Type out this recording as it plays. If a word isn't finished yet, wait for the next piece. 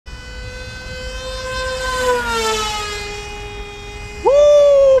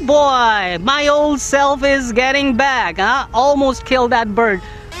boy, my old self is getting back, huh? Almost killed that bird.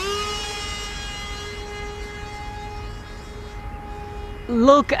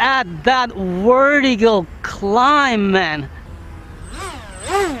 Look at that vertical climb, man.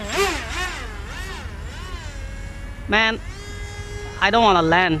 Man, I don't want to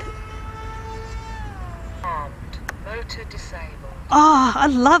land. Armed, motor disabled. Oh, I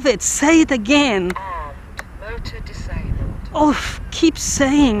love it. Say it again. Armed, motor disabled. Oh, keep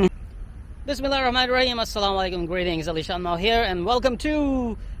saying. Bismillahirrahmanirrahim. Assalamu alaikum. Greetings. alishanmao here, and welcome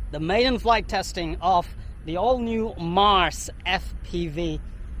to the maiden flight testing of the all-new Mars FPV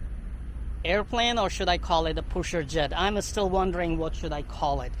airplane, or should I call it a pusher jet? I'm still wondering what should I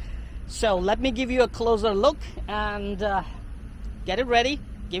call it. So let me give you a closer look and get it ready.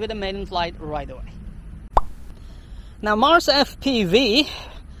 Give it a maiden flight right away. Now, Mars FPV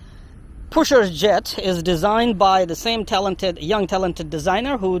Pusher jet is designed by the same young talented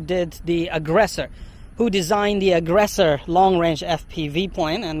designer who did the Aggressor, who designed the Aggressor long-range FPV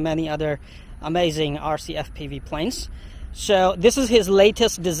plane and many other amazing RC FPV planes. So this is his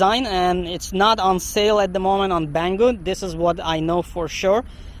latest design, and it's not on sale at the moment on Banggood. This is what I know for sure.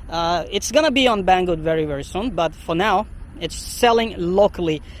 It's gonna be on Banggood very, very soon, but for now it's selling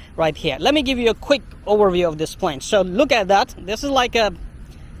locally right here. Let me give you a quick overview of this plane. So look at that. This is like a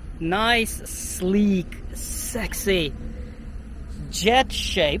nice, sleek, sexy jet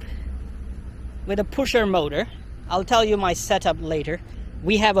shape with a pusher motor. I'll tell you my setup later.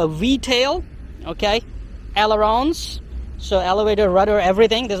 We have a V-tail, okay, ailerons, so elevator, rudder,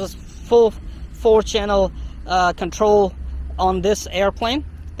 everything. This is full 4-channel control on this airplane.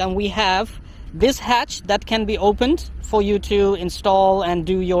 Then we have this hatch that can be opened for you to install and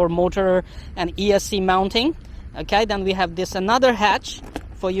do your motor and ESC mounting. Okay, then we have this another hatch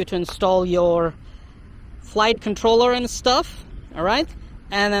for you to install your flight controller and stuff. All right,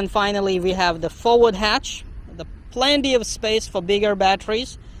 and then finally we have the forward hatch, plenty of space for bigger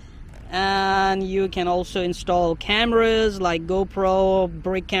batteries, and you can also install cameras like GoPro,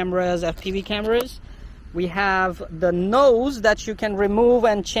 brick cameras, FPV cameras. We have the nose that you can remove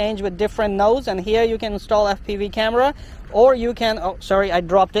and change with different nodes, and here you can install FPV camera, or you can, oh sorry, I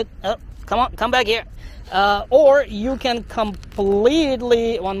dropped it. Come on, come back here. Or you can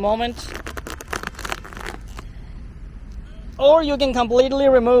completely, one moment, or you can completely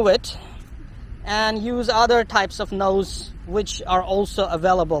remove it and use other types of nose which are also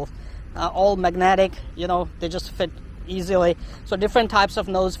available, all magnetic, you know, they just fit easily. So different types of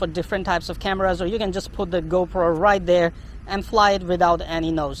nose for different types of cameras, or you can just put the GoPro right there and fly it without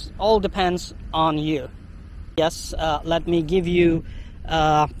any nose. All depends on you. Yes, let me give you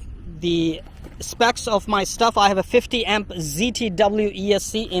the specs of my stuff. I have a 50 amp ZTW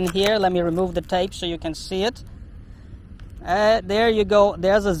ESC in here. Let me remove the tape so you can see it. There you go.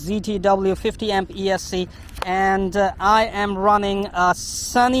 There's a ZTW 50 amp ESC, and I am running a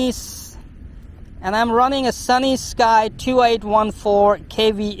Sunny Sky 2814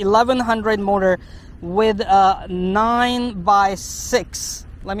 kV 1100 motor with a 9x6.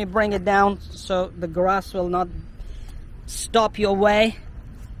 Let me bring it down so the grass will not stop your way.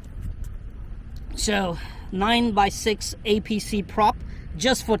 So 9x6 APC prop,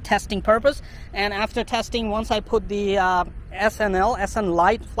 just for testing purpose. And after testing, once I put the SN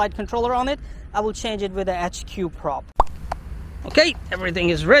Lite flight controller on it, I will change it with the HQ prop. Okay, everything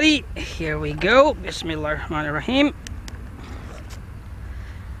is ready. Here we go. Bismillahirrahmanirrahim.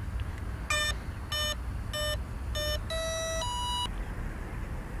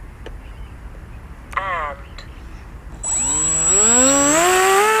 Armed.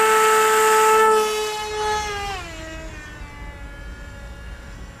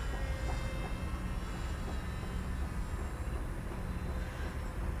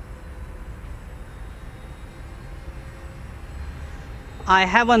 I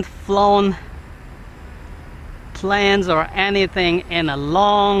haven't flown planes or anything in a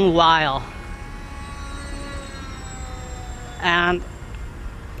long while, and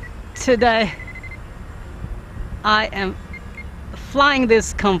today I am flying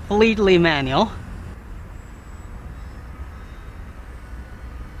this completely manual.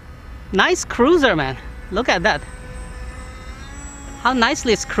 Nice cruiser, man. Look at that. How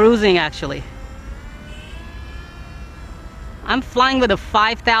nicely it's cruising actually. I'm flying with a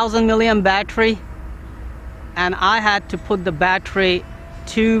 5,000 milliamp battery, and I had to put the battery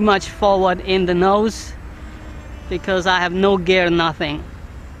too much forward in the nose because I have no gear, nothing.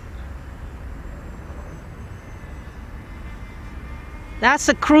 That's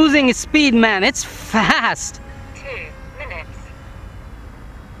a cruising speed, man. It's fast. 2 minutes.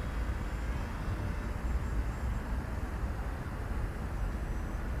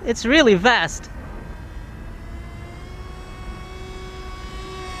 It's really fast.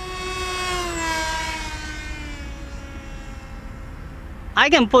 I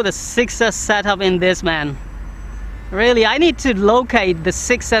can put a 6S setup in this, man. Really, I need to locate the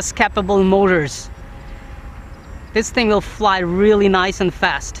 6S capable motors. This thing will fly really nice and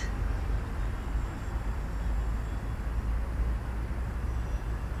fast.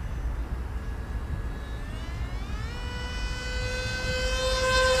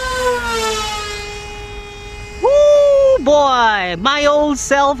 Woo boy, my old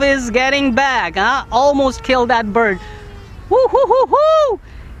self is getting back, huh? Almost killed that bird. Woo hoo hoo hoo!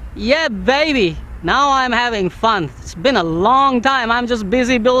 Yeah, baby. Now I'm having fun. It's been a long time. I'm just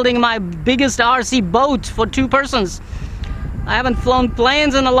busy building my biggest RC boat for 2 persons. I haven't flown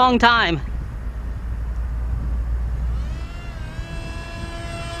planes in a long time.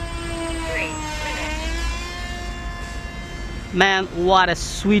 3 minutes. Man, what a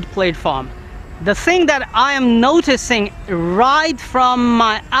sweet platform. The thing that I am noticing right from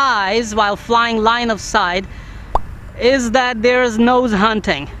my eyes while flying line of sight is that there is nose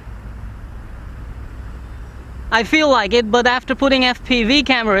hunting. I feel like it, but after putting FPV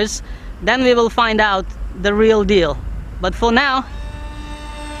cameras, then we will find out the real deal. But for now,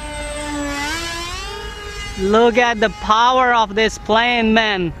 look at the power of this plane,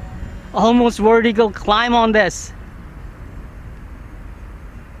 man. Almost vertical climb on this.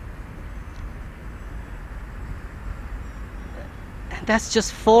 That's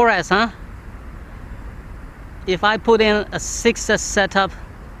just 4S, huh? If I put in a 6S setup,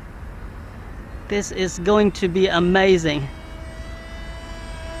 this is going to be amazing.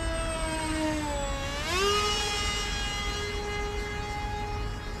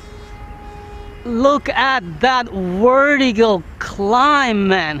 Look at that vertical climb,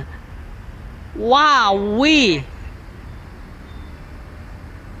 man. Wow-wee.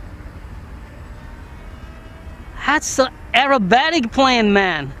 That's an aerobatic plane,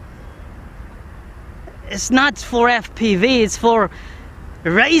 man. It's not for FPV, it's for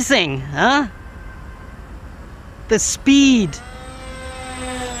racing, huh? The speed,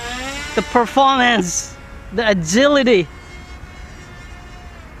 the performance, the agility.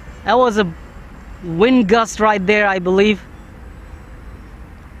 That was a wind gust right there, I believe.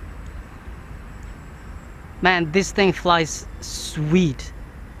 Man, this thing flies sweet.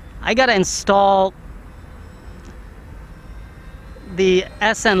 I gotta install the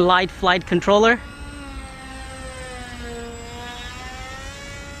SN Lite flight controller.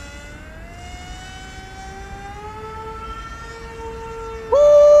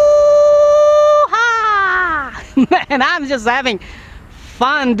 Man, I'm just having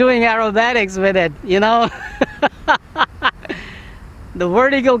fun doing aerobatics with it, you know. The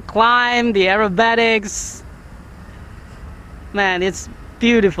vertical climb, the aerobatics. Man, it's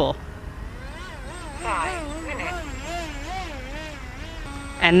beautiful. 5 minutes.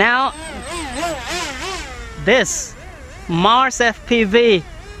 And now, this Mars FPV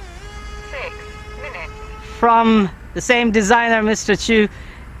 6 minutes. from the same designer, Mr. Chu,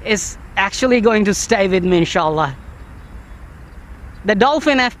 is actually going to stay with me, inshallah. The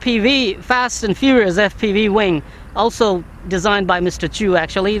Dolphin FPV, Fast and Furious FPV wing, also designed by Mr. Chu,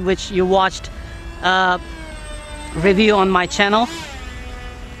 actually, which you watched review on my channel.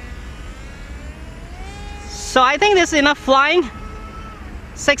 So I think this is enough flying.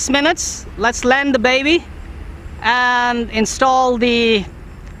 6 minutes. Let's land the baby and install the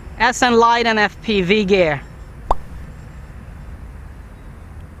SN Lite and FPV gear.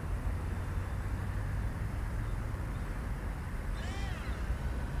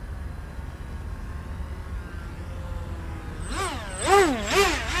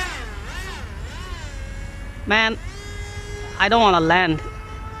 Man, I don't want to land.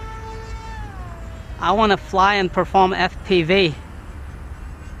 I want to fly and perform FPV.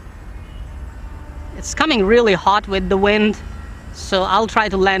 It's coming really hot with the wind, so I'll try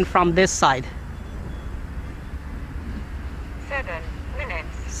to land from this side. 7 minutes.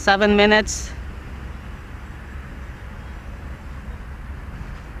 7 minutes.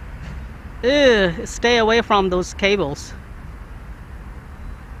 Ew, stay away from those cables.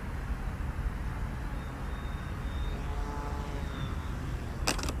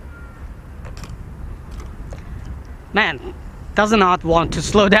 Man, does not want to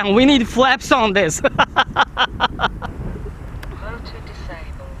slow down. We need flaps on this. Motor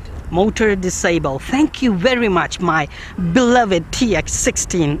disabled. Motor disabled. Thank you very much, my beloved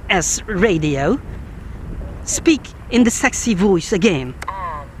TX16S radio. Speak in the sexy voice again.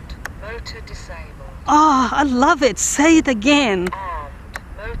 Armed. Motor disabled. Oh, I love it. Say it again. Armed.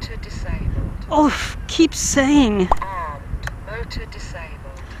 Motor disabled. Oh, keep saying. Armed. Motor disabled.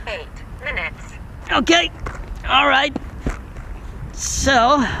 Okay, all right.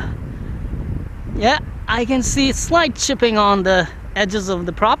 So, yeah, I can see slight chipping on the edges of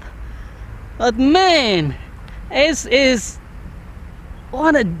the prop. But man, this is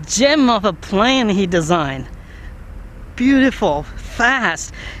what a gem of a plane he designed. Beautiful,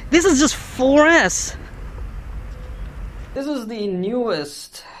 fast. This is just 4S. This is the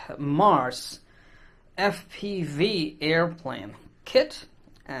newest Mars FPV Airplane kit,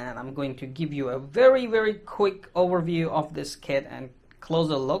 and I'm going to give you a very quick overview of this kit and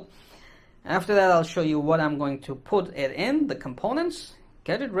closer look. After that, I'll show you what I'm going to put it in, the components,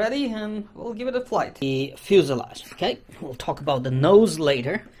 get it ready, and we'll give it a flight. The fuselage, okay? We'll talk about the nose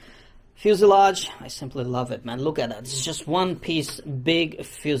later. Fuselage, I simply love it, man. Look at that. It's just one piece big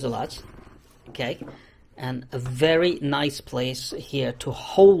fuselage, okay? And a very nice place here to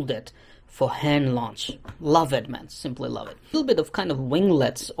hold it for hand launch. Love it, man. Simply love it. A little bit of kind of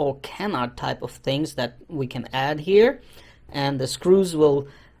winglets or canard type of things that we can add here, and the screws will,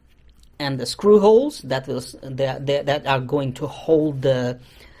 and the screw holes that will that are going to hold the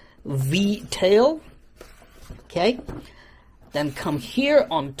V tail. Okay. Then come here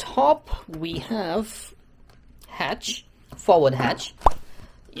on top. We have hatch, forward hatch.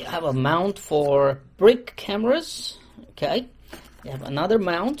 You have a mount for brick cameras, okay? You have another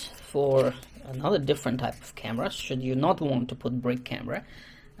mount for another different type of camera, should you not want to put brick camera.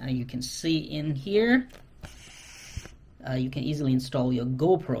 You can see in here, you can easily install your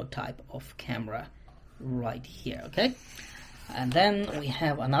GoPro type of camera right here, okay? And then we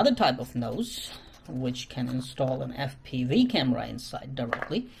have another type of nose, which can install an FPV camera inside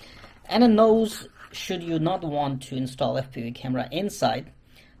directly. And a nose, should you not want to install FPV camera inside,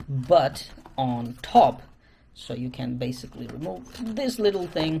 but on top, so you can basically remove this little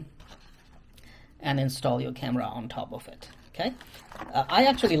thing and install your camera on top of it. Okay, I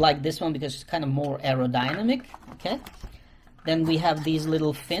actually like this one because it's kind of more aerodynamic. Okay, then we have these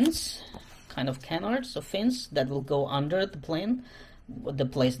little fins, kind of canards or fins that will go under the plane, the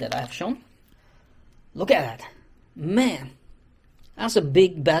place that I've shown. Look at that, man, that's a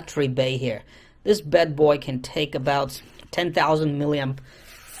big battery bay here. This bad boy can take about 10,000 milliamp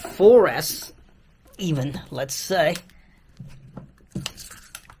 4S, even, let's say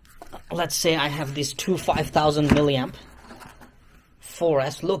I have these two 5,000 milliamp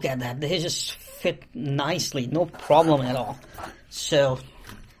 4S. Look at that, they just fit nicely, no problem at all. So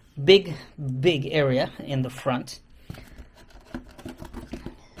big area in the front.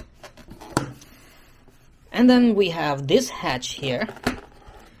 And then we have this hatch here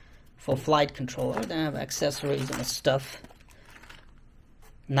for flight controller. They have accessories and stuff.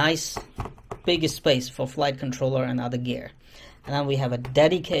 Nice big space for flight controller and other gear. And then we have a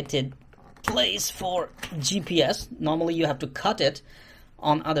dedicated place for GPS. Normally you have to cut it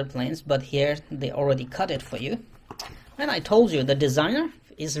on other planes, but here they already cut it for you. And I told you, the designer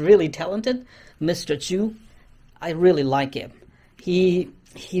is really talented, Mr. Chu. I really like him. He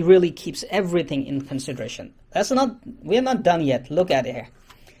really keeps everything in consideration. We're not done yet. Look at it here.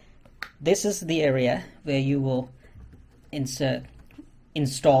 This is the area where you will install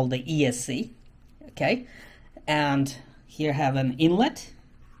the ESC, okay? And here have an inlet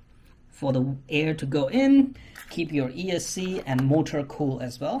for the air to go in, keep your ESC and motor cool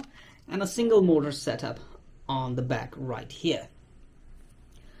as well, and a single motor setup on the back right here.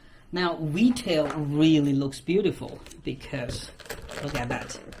 Now V-tail really looks beautiful because look at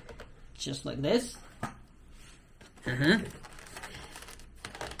that, just like this,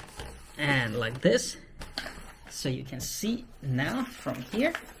 and like this. So you can see now from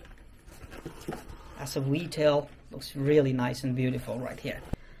here, as a V-tail, looks really nice and beautiful right here.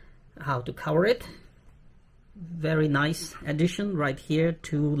 How to cover it, very nice addition right here.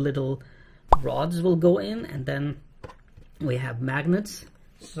 Two little rods will go in, and then we have magnets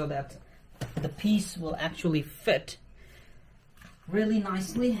so that the piece will actually fit really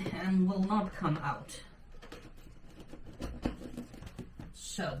nicely and will not come out.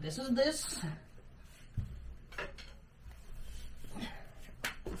 So this is this.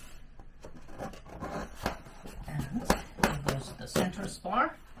 The center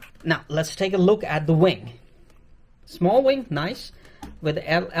spar. Now let's take a look at the wing. Small wing, nice, with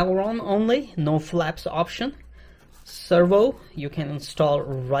aileron only, no flaps option. Servo you can install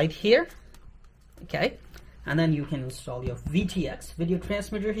right here, okay, and then you can install your VTX video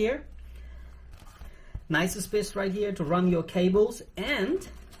transmitter here. Nice space right here to run your cables, and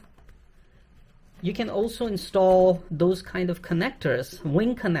you can also install those kind of connectors,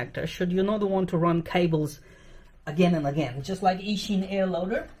 wing connectors, should you not want to run cables again and again. Just like Ishin air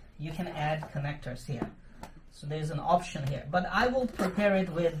loader, you can add connectors here. So there's an option here, but I will prepare it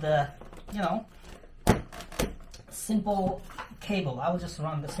with simple cable. I will just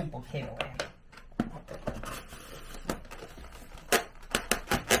run the simple cable in.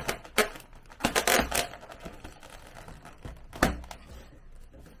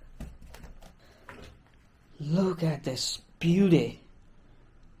 Look at this beauty.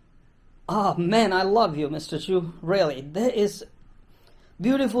 Oh man, I love you, Mr. Chu. Really, there is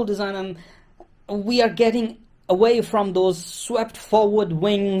beautiful design, and we are getting away from those swept forward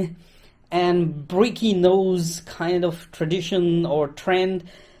wing and bricky nose kind of tradition or trend.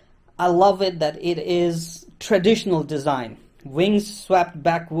 I love it that it is traditional design. Wings swept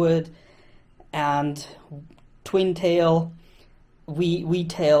backward and twin tail, V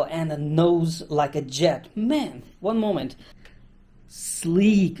tail, and a nose like a jet. Man, one moment.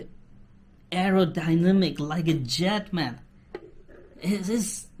 Sleek, aerodynamic like a jet, man.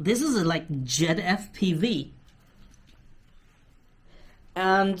 This is like jet FPV.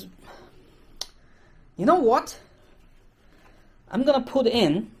 And you know what? I'm gonna put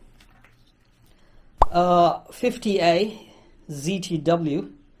in 50A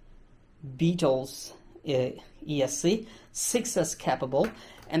ZTW Beetles ESC 6S capable,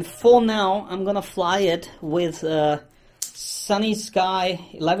 and for now I'm gonna fly it with Sunny Sky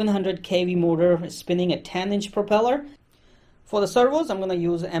 1100 kV motor spinning a 10-inch propeller. For the servos, I'm going to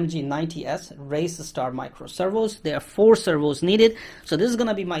use MG90S Race Star Micro servos. There are 4 servos needed, so this is going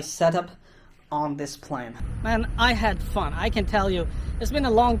to be my setup on this plane. Man, I had fun. I can tell you, it's been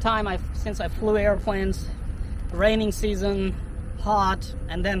a long time since I flew airplanes. Raining season, hot,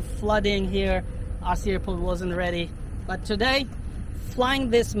 and then flooding here. RC airport wasn't ready. But today, flying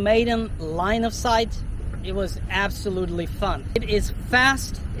this maiden line of sight, it was absolutely fun. It is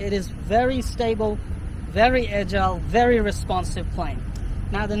fast, it is very stable, very agile, very responsive plane.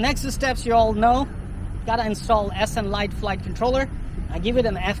 Now the next steps you all know, gotta install SN Lite flight controller. I give it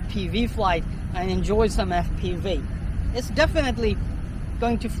an FPV flight and enjoy some FPV. It's definitely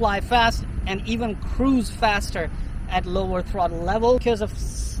going to fly fast and even cruise faster at lower throttle level because of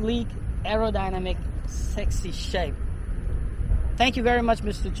sleek, aerodynamic, sexy shape. Thank you very much,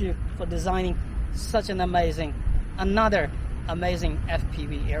 Mr. Chu, for designing such an another amazing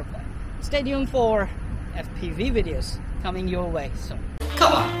FPV airplane. Stay tuned for FPV videos coming your way soon.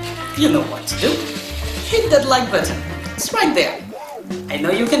 Come on, you know what to do. Hit that like button. It's right there. I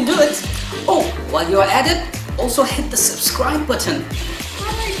know you can do it. Oh, while you're at it, also hit the subscribe button.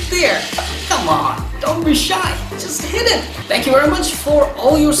 Right there. Come on, don't be shy. Just hit it. Thank you very much for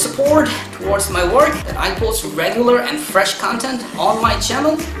all your support towards my work, that I post regular and fresh content on my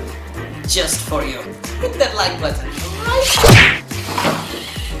channel just for you. Hit that like button. Right?